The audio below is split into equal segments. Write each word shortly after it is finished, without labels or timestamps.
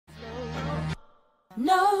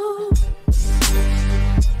No.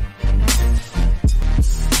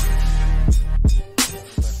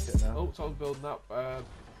 Oh, someone's building up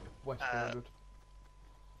west 200.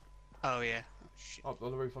 Oh yeah. Oh, shit. Up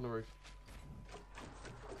on the roof, on the roof.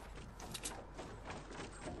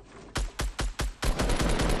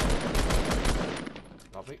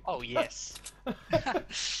 Lovely. Oh yes.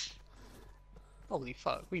 Holy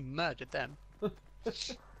fuck, we murdered them.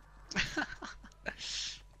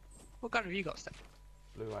 What gun have you got, Steph?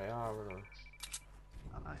 Blue AR and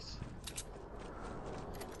Oh nice.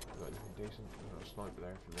 got anything decent? I've got a sniper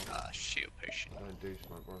there if you want. Shield potion. I don't do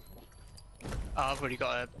sniper rifles. Oh, I've already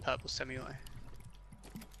got a purple semi-auto.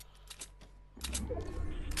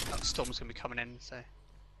 That storm's gonna be coming in, so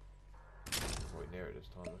Quite near it this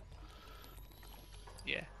time though.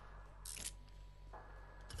 yeah.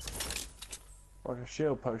 Like a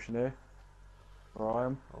shield potion here. Where I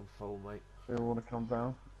am. I'm full, mate. They all want to come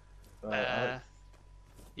down. Alex,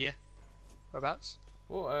 Yeah. Whereabouts?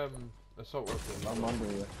 What assault rifle? I'm under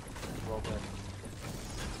you. Well done.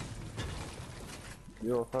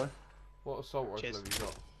 You okay? What assault rifle Cheers. have you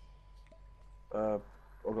got?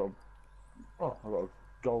 I've got a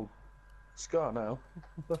gold scar now.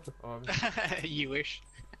 Oh, You wish.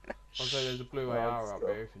 I'll say there's a blue Oh, AR up stop.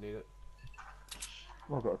 here if you need it.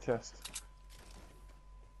 I've got a chest.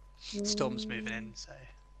 Storm's moving in, so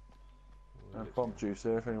And bomb juice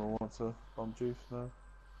here if anyone wants a bomb juice now.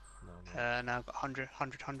 No. now I've got 100.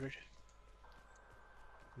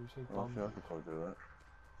 You say Oh, bomb yeah, I juice? could probably do that.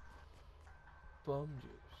 Bomb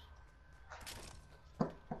juice.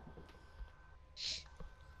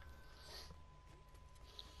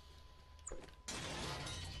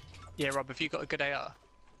 Yeah, Rob, have you got a good AR?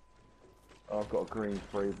 I've got a green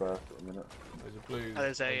free burst at the minute. There's a blue Oh,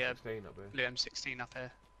 there's a, M16 up here. Blue M16 up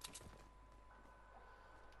here.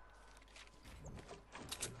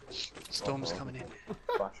 Storm's Oh, coming in.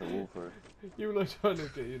 Bash a wall through. You were like trying to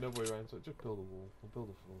get you another way around, so just build a wall. We'll build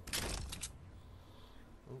a floor.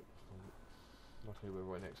 Oh, luckily we're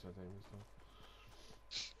right next to the thing this time.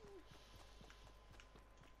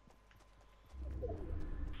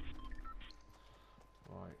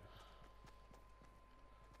 Right.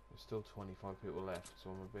 There's still 25 people left, so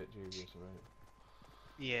I'm a bit dubious about it.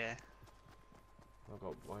 Yeah. I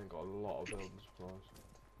ain't got a lot of building supplies.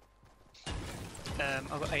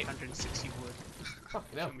 I've got 860 wood. Fucking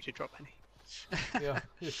Do you hell. want me to drop any? Yeah,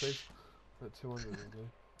 yes please. At 200 will do.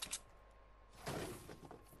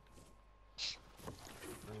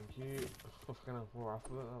 Thank you. Oh, fucking hell, more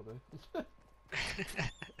after that, that'll do.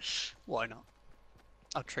 Why not?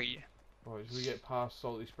 I'll treat you. Right, should we get past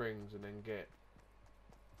Salty Springs and then get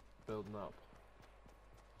building up?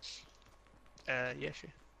 Yeah, sure. I'm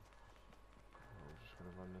just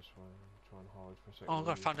gonna run this way and try and hide for a second. Oh my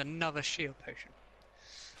god, I found another shield potion.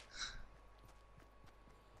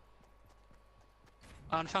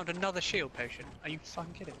 I found another shield potion. Are you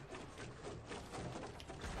fucking kidding me?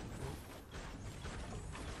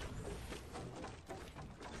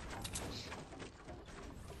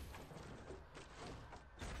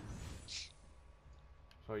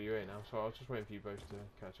 So you're in now, so I was just waiting for you both to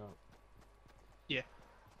catch up. Yeah.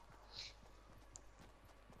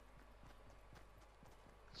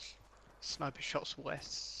 Sniper shots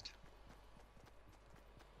west.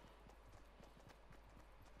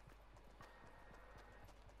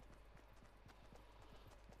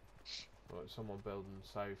 Right, someone building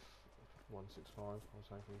safe 165 or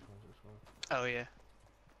safe east 165. Oh yeah.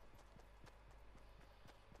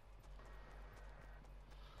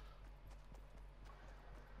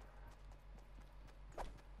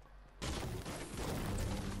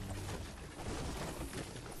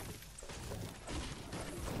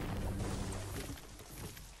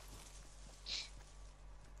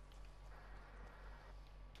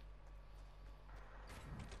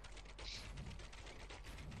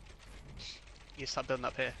 You start building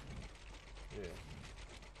up here. Yeah.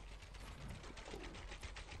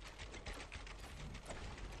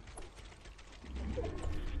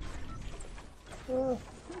 Oh,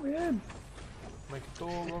 let me in. Make a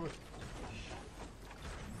door, Robert.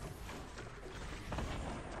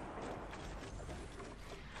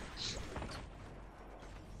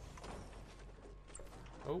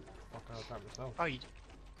 Oh, fuck, I'll attack myself. Oh, you...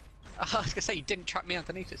 I was gonna say you didn't trap me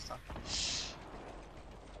underneath this time.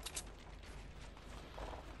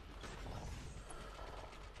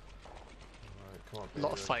 Right, come on, A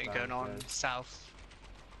lot of baby, fighting let's going on downstairs. south.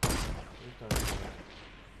 Who's downstairs?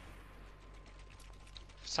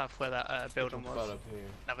 South where that building Someone's was. got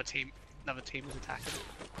up here. Another team was attacking.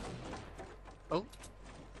 Oh, Oh,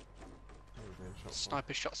 we're being shot from.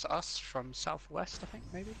 sniper shots at us from southwest, I think,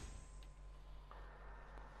 maybe?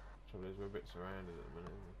 Trouble is, we're a bit surrounded at the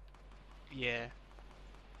minute, isn't Yeah.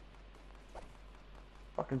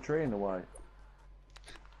 Fucking tree in the way.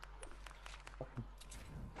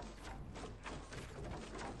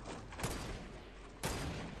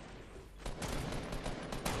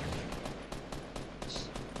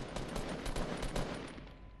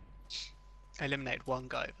 I eliminated one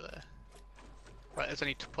guy over there. Right, there's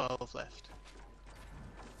only 12 left.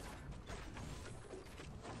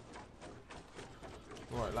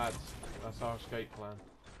 we? Right, lads, that's our escape plan.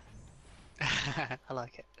 I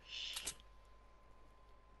like it.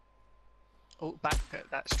 Oh, back at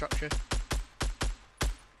that structure.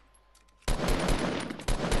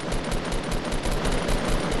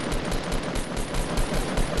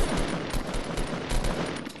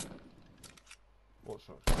 What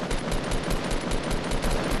structure?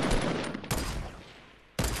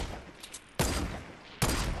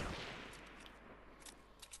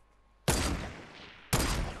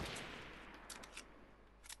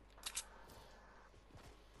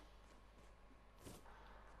 Oh,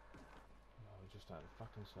 we're just out of the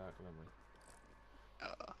fucking circle, aren't we?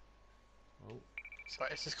 Oh, Sorry,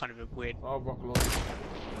 this is kind of a weird. oh, rocket launcher.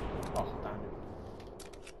 Oh, damn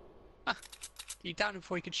it. You downed him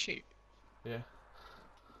before he could shoot. Yeah,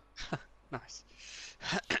 Nice.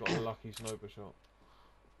 got a lucky sniper shot.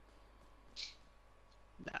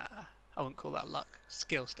 Nah, I wouldn't call that luck.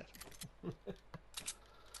 Skill, Stefan.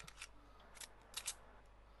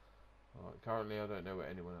 Alright, currently I don't know where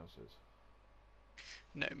anyone else is.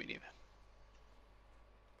 No, me neither.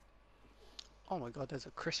 Oh my god, there's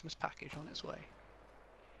a Christmas package on its way.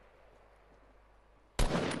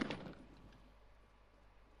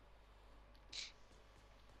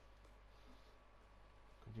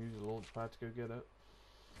 Could use a launch pad to go get it.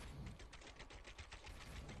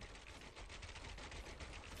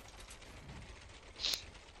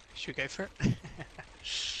 Should we go for it?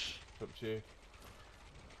 It's up to you.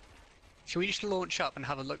 Should we just launch up and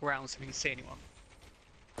have a look around so we can see anyone?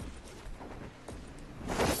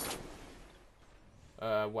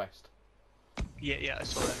 West. Yeah, I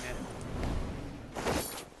saw them,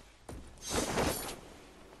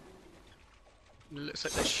 yeah. Looks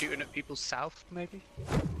like they're shooting at people south, maybe?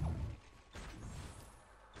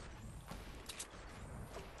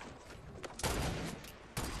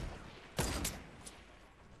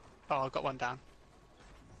 Oh, I've got one down.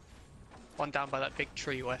 One down by that big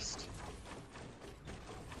tree west.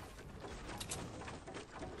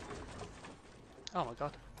 Oh my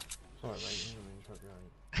god. Sorry, mate. I didn't mean to interrupt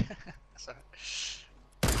you. That's alright.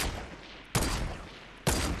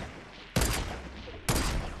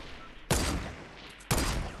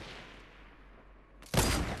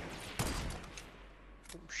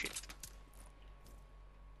 Oh shit.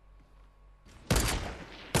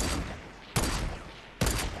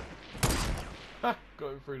 Ha!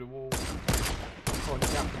 Got him through the wall. Find a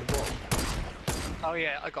gap in the bottom. Oh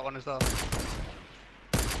yeah, I got one as well.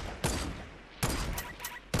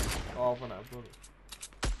 Oh, I've run out of bullets.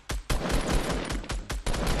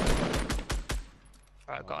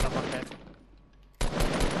 Right, I've got another one dead.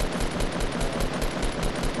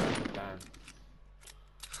 Damn.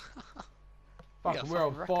 got Fuck, a we're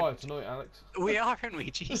on fucking fire record. tonight, Alex. We are, aren't we?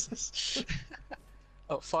 Jesus.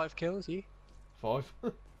 Oh, 5 kills, you? 5.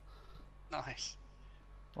 Nice.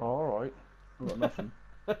 Alright. I've got nothing.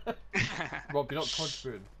 Rob, you're not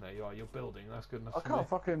contributing. No, you are. You're building. That's good enough I for me.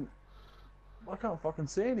 can't fucking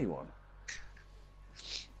see anyone.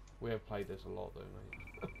 We have played this a lot, though,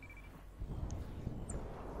 mate.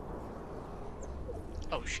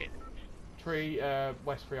 Oh shit. Tree,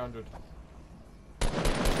 west 300.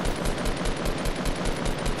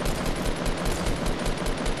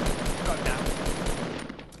 Got him down.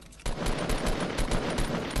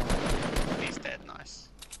 He's dead, nice.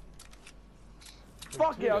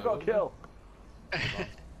 Fuck yeah, I got a kill. Oh,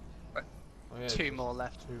 yeah, 2 just more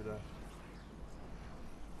left. 2 left.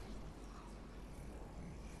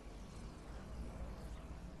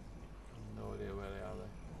 No idea where they are, though.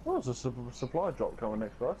 Well, there's a supply drop coming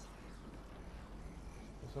next to us.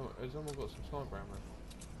 Has someone got some sniper ammo?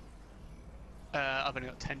 I've only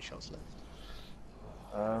got 10 shots left.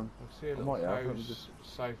 I see a I little might have, let me house just-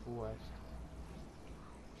 south or west.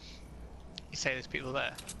 You say there's people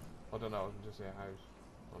there? I don't know, I can just see a house.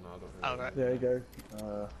 Oh no, I don't Oh, know. right. There you go. Do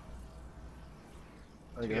There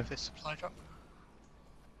you you have go. this supply drop?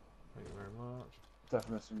 Thank you very much.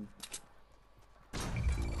 Definitely some.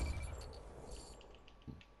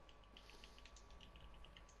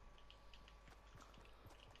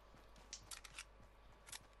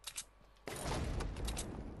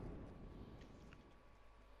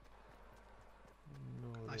 No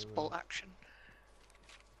Nice idea bolt where- action.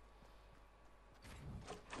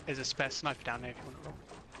 There's a spare sniper down there if you want to roll.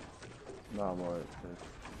 No, I'm alright, dude.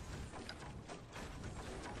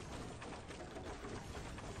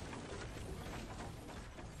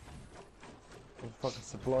 There's a fucking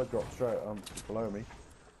supply drop straight below me.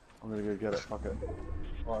 I'm gonna go get it, fuck it.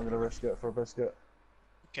 Alright, I'm gonna risk it for a biscuit.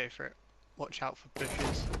 Go for it. Watch out for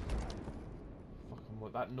bushes. Fucking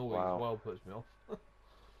what, that noise Wow. well puts me off.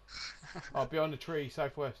 Oh, behind the tree,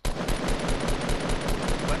 southwest.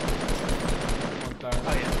 Where? One down.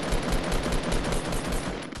 Oh yeah.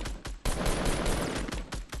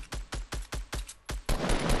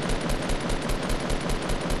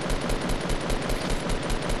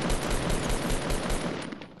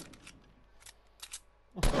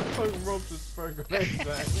 Fucking Rob just threw grenades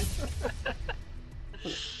at me.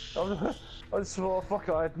 I just thought, fuck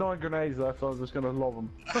it, I had 9 grenades left, I was just gonna lob them.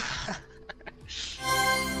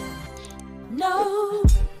 No.